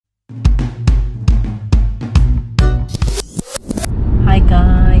Hi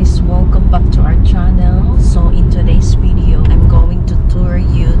guys, welcome back to our channel. So in today's video, I'm going to tour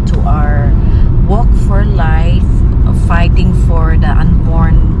you to our walk for life, fighting for the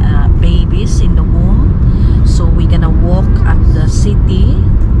unborn babies in the womb. So we're gonna walk at the city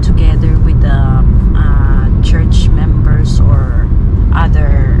together with the church members or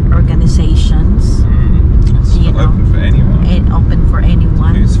other organizations. It's open for anyone. Open for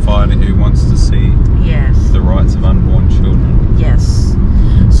anyone who's fighting, who wants to see the rights of unborn children. Yes.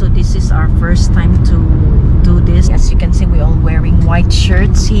 So this is our first time to do this. As you can see, we're all wearing white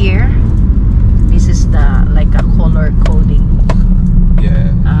shirts here. This is the like a color coding.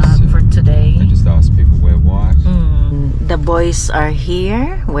 Yeah. For today. They just ask people wear white. The boys are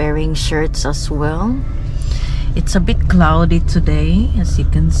here wearing shirts as well. It's a bit cloudy today, as you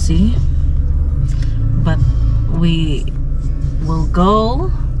can see, but we will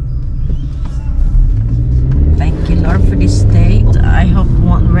go. Thank you, Lord, for this day. I hope it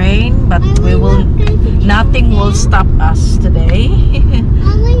won't rain, but we will. Nothing will stop us today.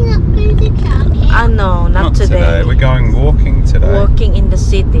 Are we not going to Target? No, not today. We're going walking today. Walking in the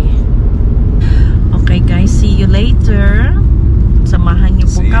city. Okay, guys. See you later. Samahan niyo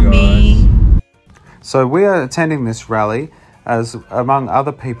po kami. So we are attending this rally as among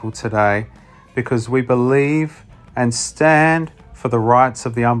other people today because we believe and stand for the rights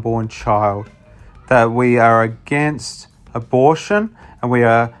of the unborn child, that we are against abortion and we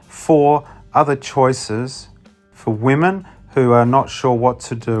are for other choices for women who are not sure what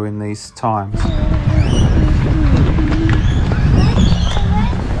to do in these times.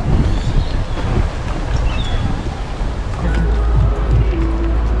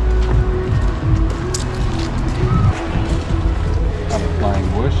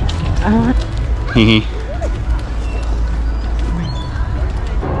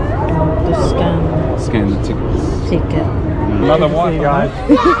 Scan the tickets. Ticket. Another white guy.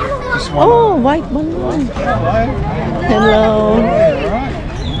 Just one. Oh, white balloon. Hello.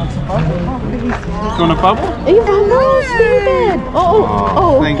 You want a bubble? Hello, David.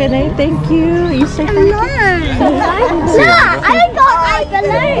 Can I thank you? You say hello. I got a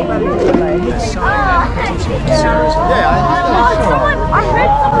balloon.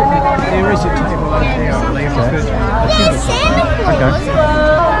 There is a table over there, I believe. Yes, Santa Claus.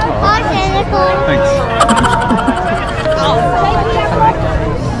 Hi, Santa Claus. Thanks.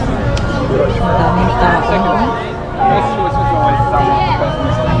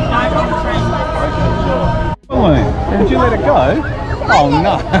 Did you let it go? Oh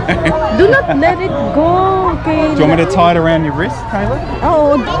no. Do not let it go, okay? Do you want me to tie it around your wrist, Taylor?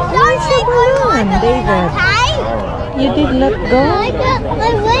 Oh, where's the balloon, David? You did not go? I got my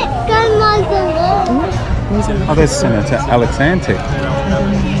lip on my balloon. Oh, there's Senator Alexander.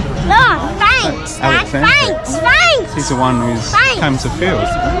 No, thanks. Thanks. He's the one who's come to field.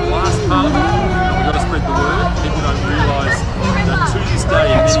 Last Parliament, we've got to spread the word. People don't realise that to this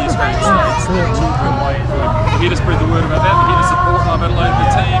day in many Australian states, children are way into it. We're here to spread the word about that. We're here to support our Adelaide, the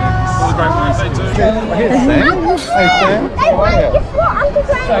team, all the great work they do. Here's Sam. Hey Sam. How are you?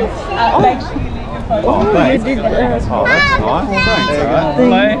 Thanks. Oh, thanks. You did, Oh, that's nice. Thanks.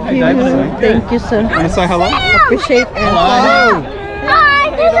 Thank you. Thank you, sir. Want to say hello? Appreciate it. Hello. Hi,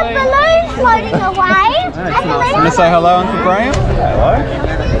 there's a balloon floating away. Want to say hello, Uncle Graham? Hello.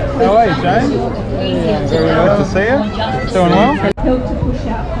 How are you, Jane? Very nice to see you. Doing well? Help to push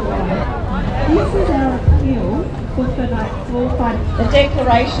out the way. This is our appeal for full fight. The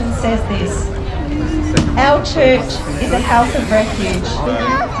declaration says this: our church is a house of refuge for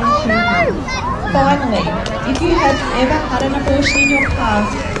youth and children. Finally, if you have ever had an abortion in your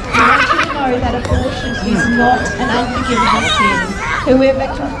past, we want you to know that abortion is not an unforgivable sin. Whoever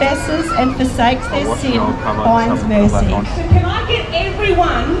confesses and forsakes their sin finds mercy. So can I get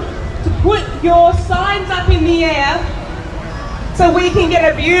everyone to put your signs up in the air so we can get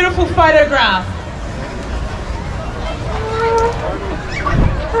a beautiful photograph?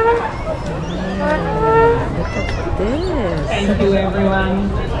 Thank you,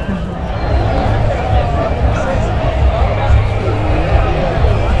 everyone.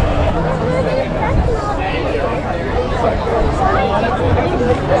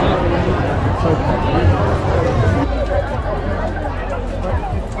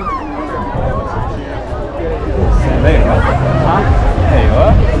 There you are. There you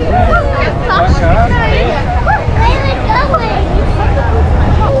are.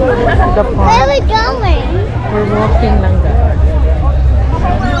 Where are we going? We're walking lang that.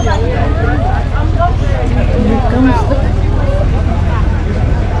 Here comes the...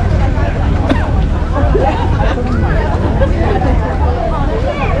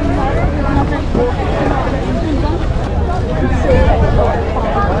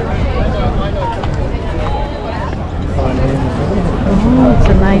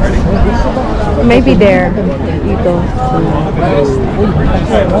 Maybe there. You go.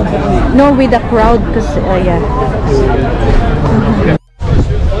 No, with the crowd, because yeah.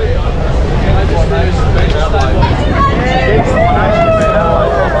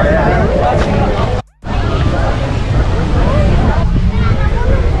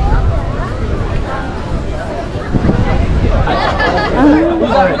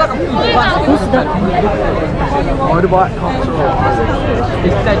 Who's that? Motorbike cops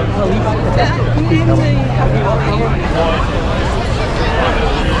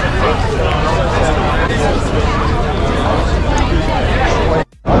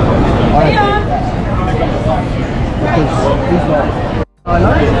I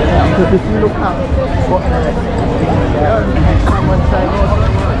know, because if you look up what someone saying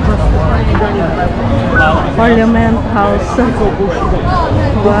Parliament House.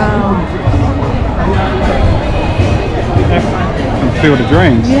 Wow. Field of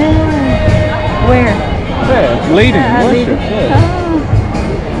Dreams. Yeah. Where? There, leading worship. Leading. Yeah.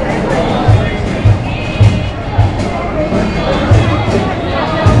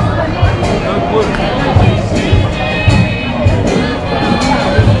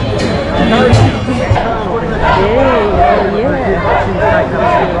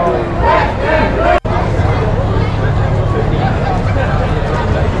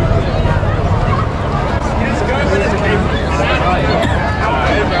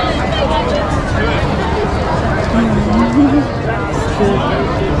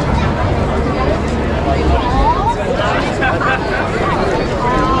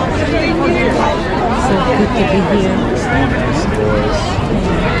 So good to be here.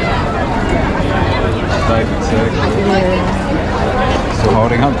 David Circle. Yeah. Still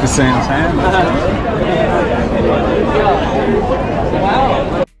holding up to Sam's hand.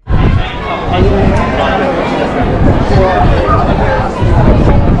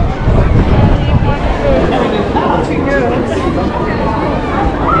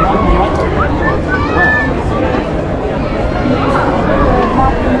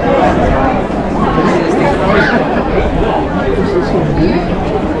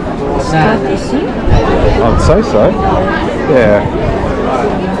 Start, is he? I'd say so. Yeah.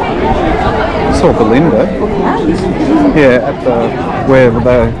 I saw Belinda. Yeah, at the where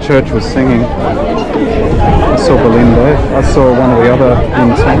the church was singing. I saw Belinda. I saw one of the other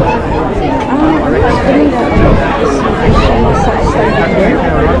interns.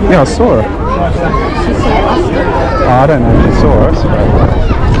 Yeah, I saw her. Oh, I don't know if you saw us.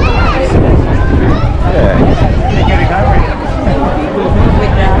 Yeah.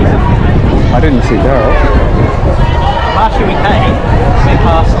 I didn't see Daryl. Last year we came, we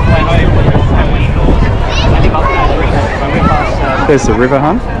passed went over and went indoors. And he got that we passed There's the river,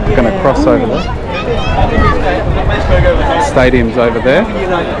 hun. We're going to cross over there. Stadium's over there. you're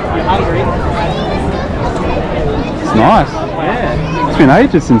hungry. It's nice. Yeah. It's been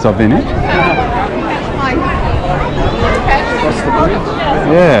ages since I've been here.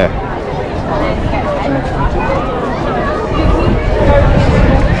 Yeah.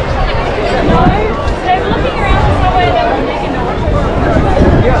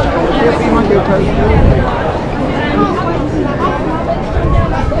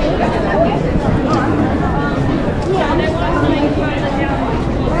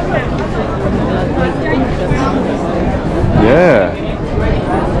 Yeah.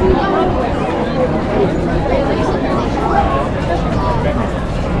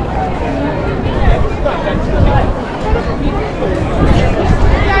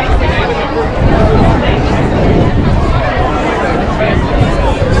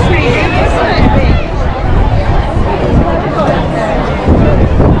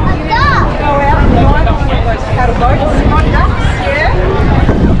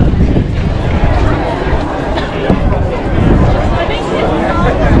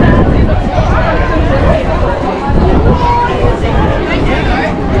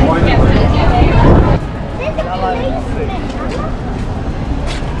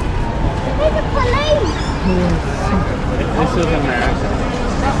 This is America.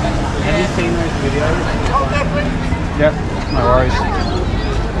 Have you seen those videos? Yep. No worries.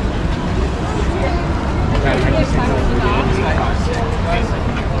 Have you seen those videos?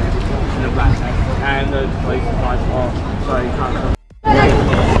 In the back. And the police are like, oh, sorry, you can't come.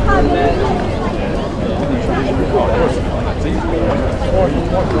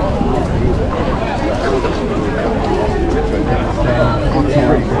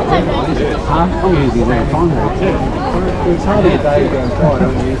 I'm using that phone too. It's hardly a day going by.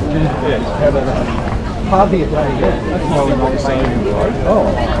 I'm using hardly a day yet. That's why we're not saving. Oh,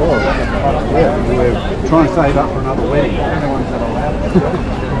 of course. Yeah, we're trying to save up for another wedding. Anyone's that allowed.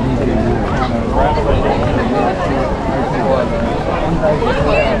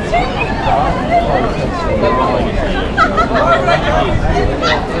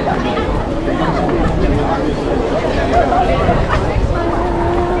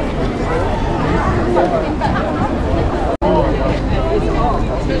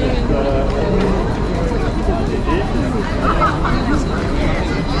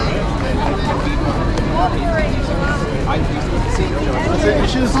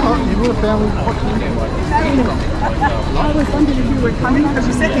 I was wondering if you were coming because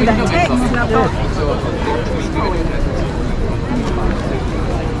you sent me that text. And I thought,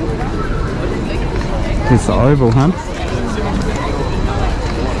 It's the oval, huh?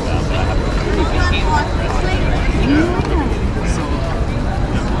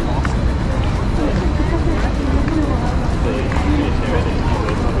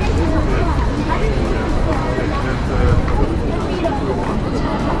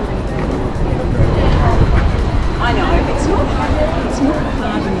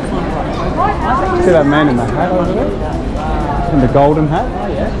 See that man in the hat over there? In the golden hat? Oh,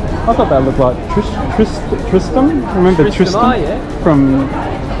 yeah. I thought that looked like Tristan. Remember Tristan? Oh, yeah. From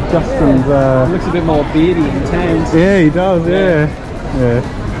Justin's... Looks a bit more beardy and tanned. Yeah, he does, yeah.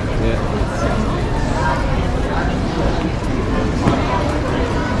 Yeah.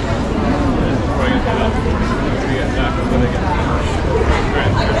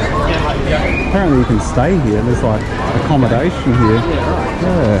 Apparently you can stay here, there's like accommodation here.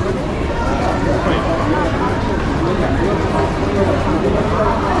 Yeah.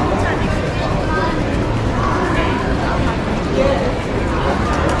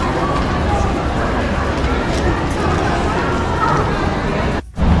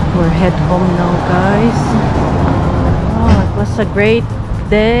 We're head home now, guys. Oh, it was a great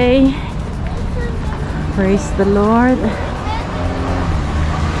day. Praise the Lord.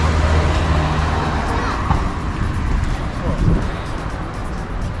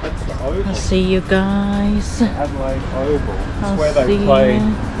 I'll see you guys. Adelaide Oval. It's I'll where they see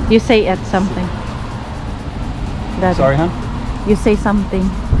play. you say at something. Daddy. Sorry, huh? You say something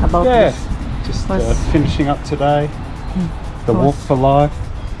about Yeah. this. Just Was- finishing up today. The Walk Was- for Life.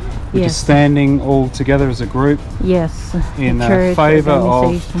 We're Yes. just standing all together as a group Yes. in church favour of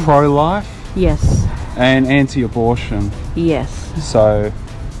organization. pro-life Yes. and anti-abortion. Yes. So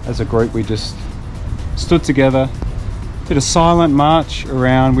as a group we just stood together, did a silent march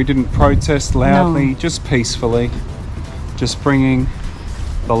around. We didn't protest loudly, just peacefully, just bringing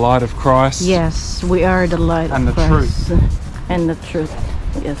the light of Christ. Yes, we are the light And of the Christ. And the truth.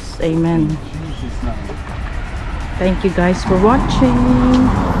 Yes, amen. Thank you guys for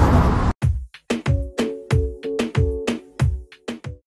watching.